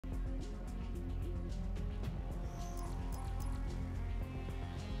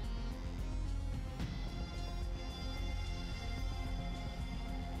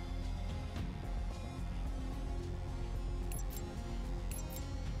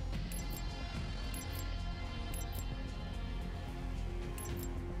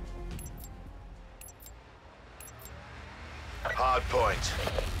Hardpoint.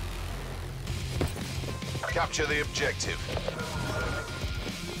 Capture the objective.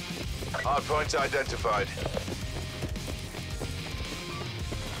 Hardpoint identified.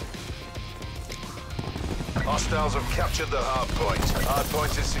 Hostiles have captured the hardpoint.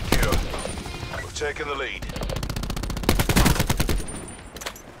 Hardpoint is secure. We've taken the lead.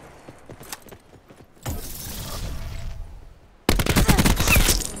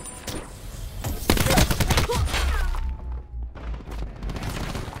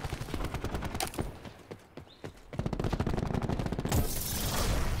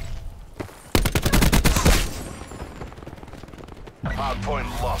 Hardpoint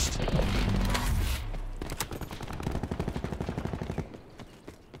lost.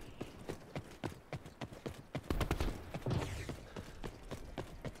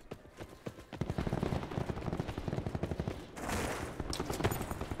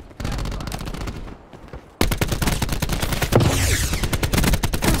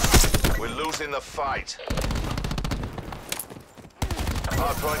 We're losing the fight.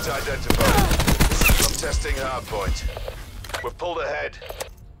 Hardpoint identified. I'm testing hardpoint. We're pulled ahead.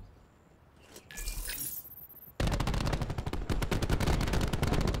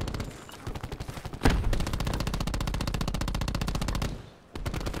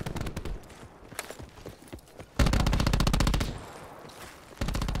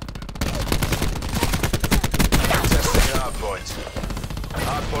 Testing hardpoint.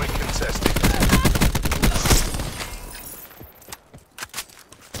 Hardpoint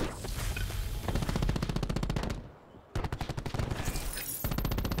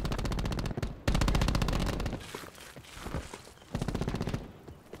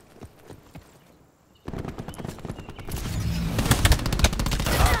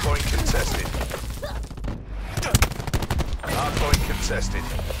contested. Hardpoint contested.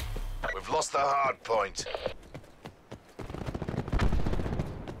 We've lost the hardpoint.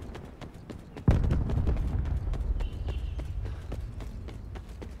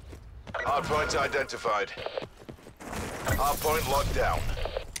 Hardpoint identified. Hardpoint locked down.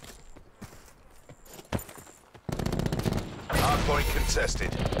 Hardpoint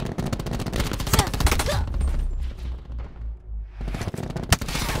contested.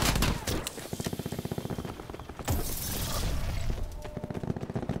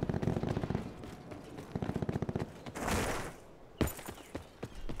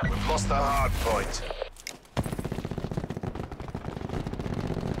 We've lost the hardpoint.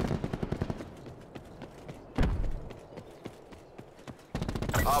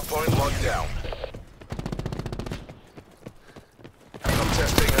 Hardpoint locked down. I'm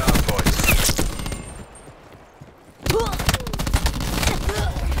testing hardpoint.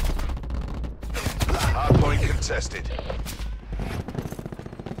 Hardpoint contested.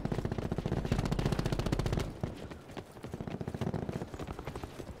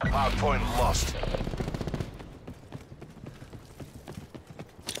 Hardpoint lost.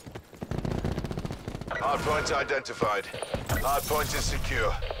 Hardpoint identified. Hardpoint is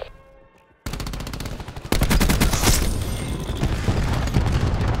secure.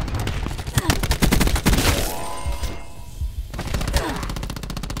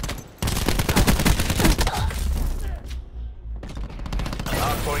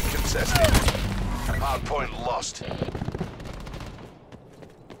 Hardpoint contested. Hardpoint lost.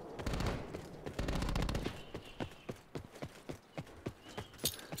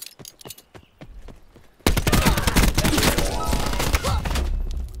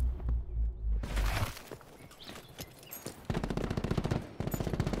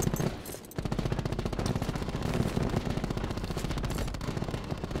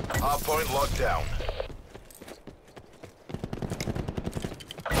 Hardpoint locked down.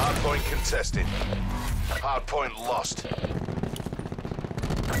 Hardpoint contested. Hardpoint lost.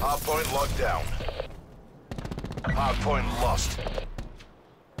 Hardpoint locked down. Hardpoint lost.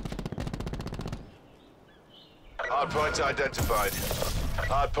 Hardpoint identified.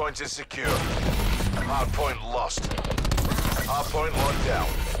 Hardpoint is secure. Hardpoint lost. Hardpoint locked down.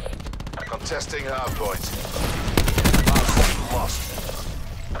 Contesting hardpoint. Hardpoint lost.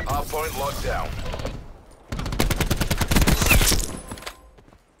 Hardpoint locked down.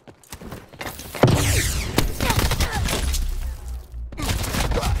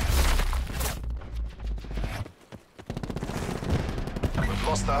 We've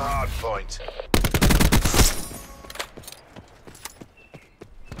lost the hardpoint.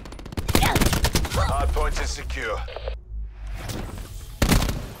 Hardpoint is secure.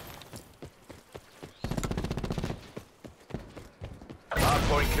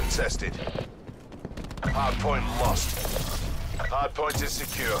 Hardpoint contested. Hardpoint lost. Hardpoint is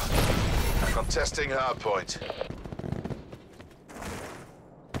secure. Contesting hardpoint.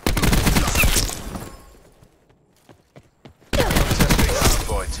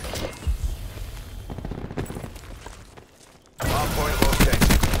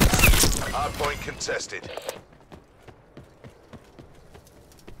 contested.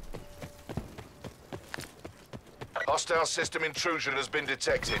 Hostile system intrusion has been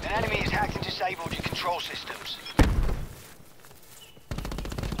detected. An enemy has hacked and disabled your control systems.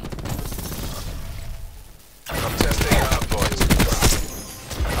 I'm testing hardpoint.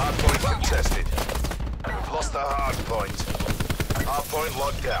 Hardpoint contested. We've lost the hardpoint. Hardpoint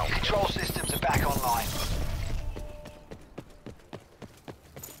locked down. Control systems are back online.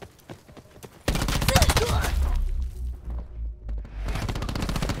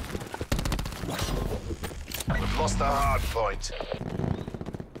 We've lost the hardpoint.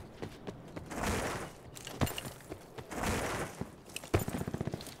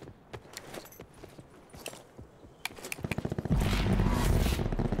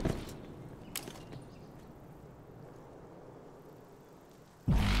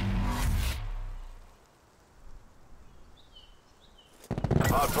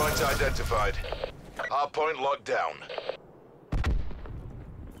 Hardpoint identified. Hardpoint locked down.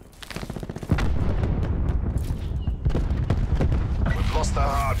 We've lost the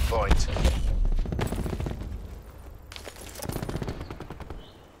hardpoint.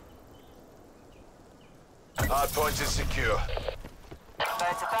 Hardpoint is secure.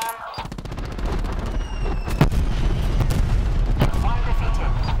 Birds of fan. One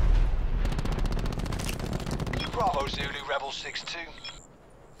defeated. Bravo Zulu Rebel 6-2.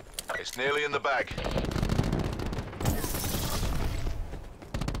 It's nearly in the bag.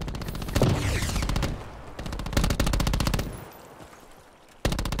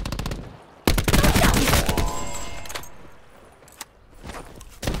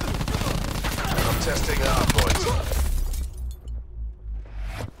 I'm testing hardpoint.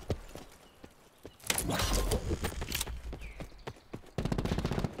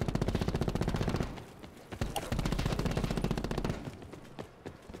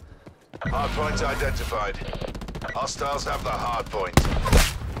 Hardpoint identified. Hostiles have the hardpoint.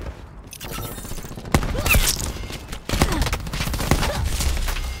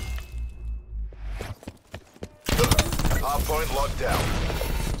 Hardpoint locked down.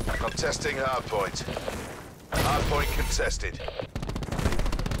 I'm testing hardpoint. Hardpoint contested.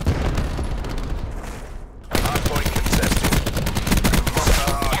 Hardpoint contested. Lost the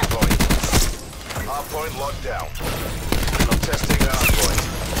hardpoint. Hardpoint locked down. I'm testing hardpoint.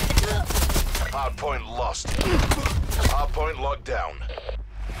 Hardpoint lost. Hardpoint locked down.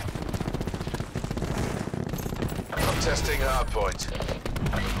 I'm testing hardpoint.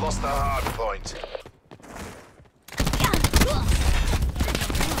 We've lost the hardpoint.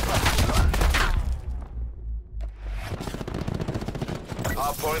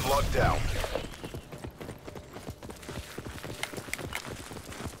 Hardpoint locked down.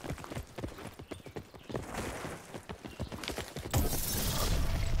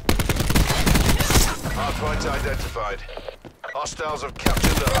 Hardpoint identified. Hostiles have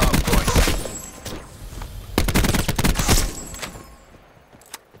captured the hardpoint.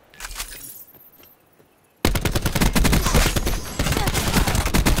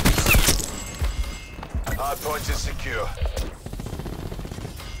 Hardpoint is secure.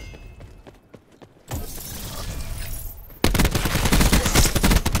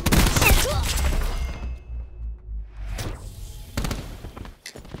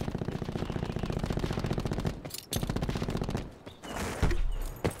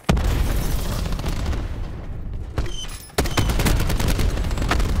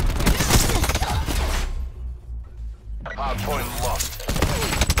 Hardpoint lost.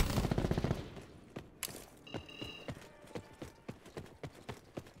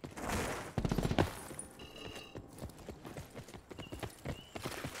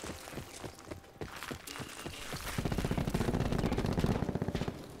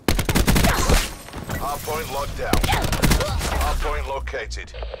 Hardpoint locked down. Hardpoint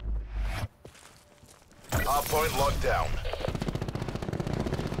located. Hardpoint locked down.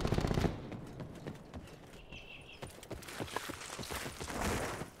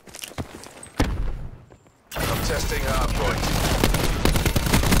 I'm testing hardpoint.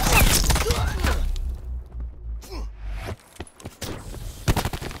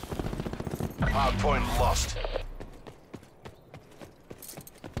 Hardpoint lost.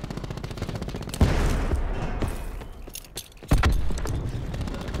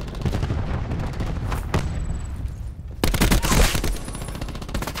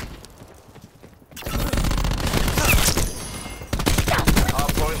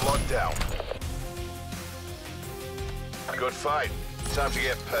 Down. Good fight. Time to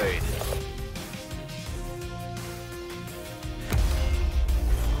get paid.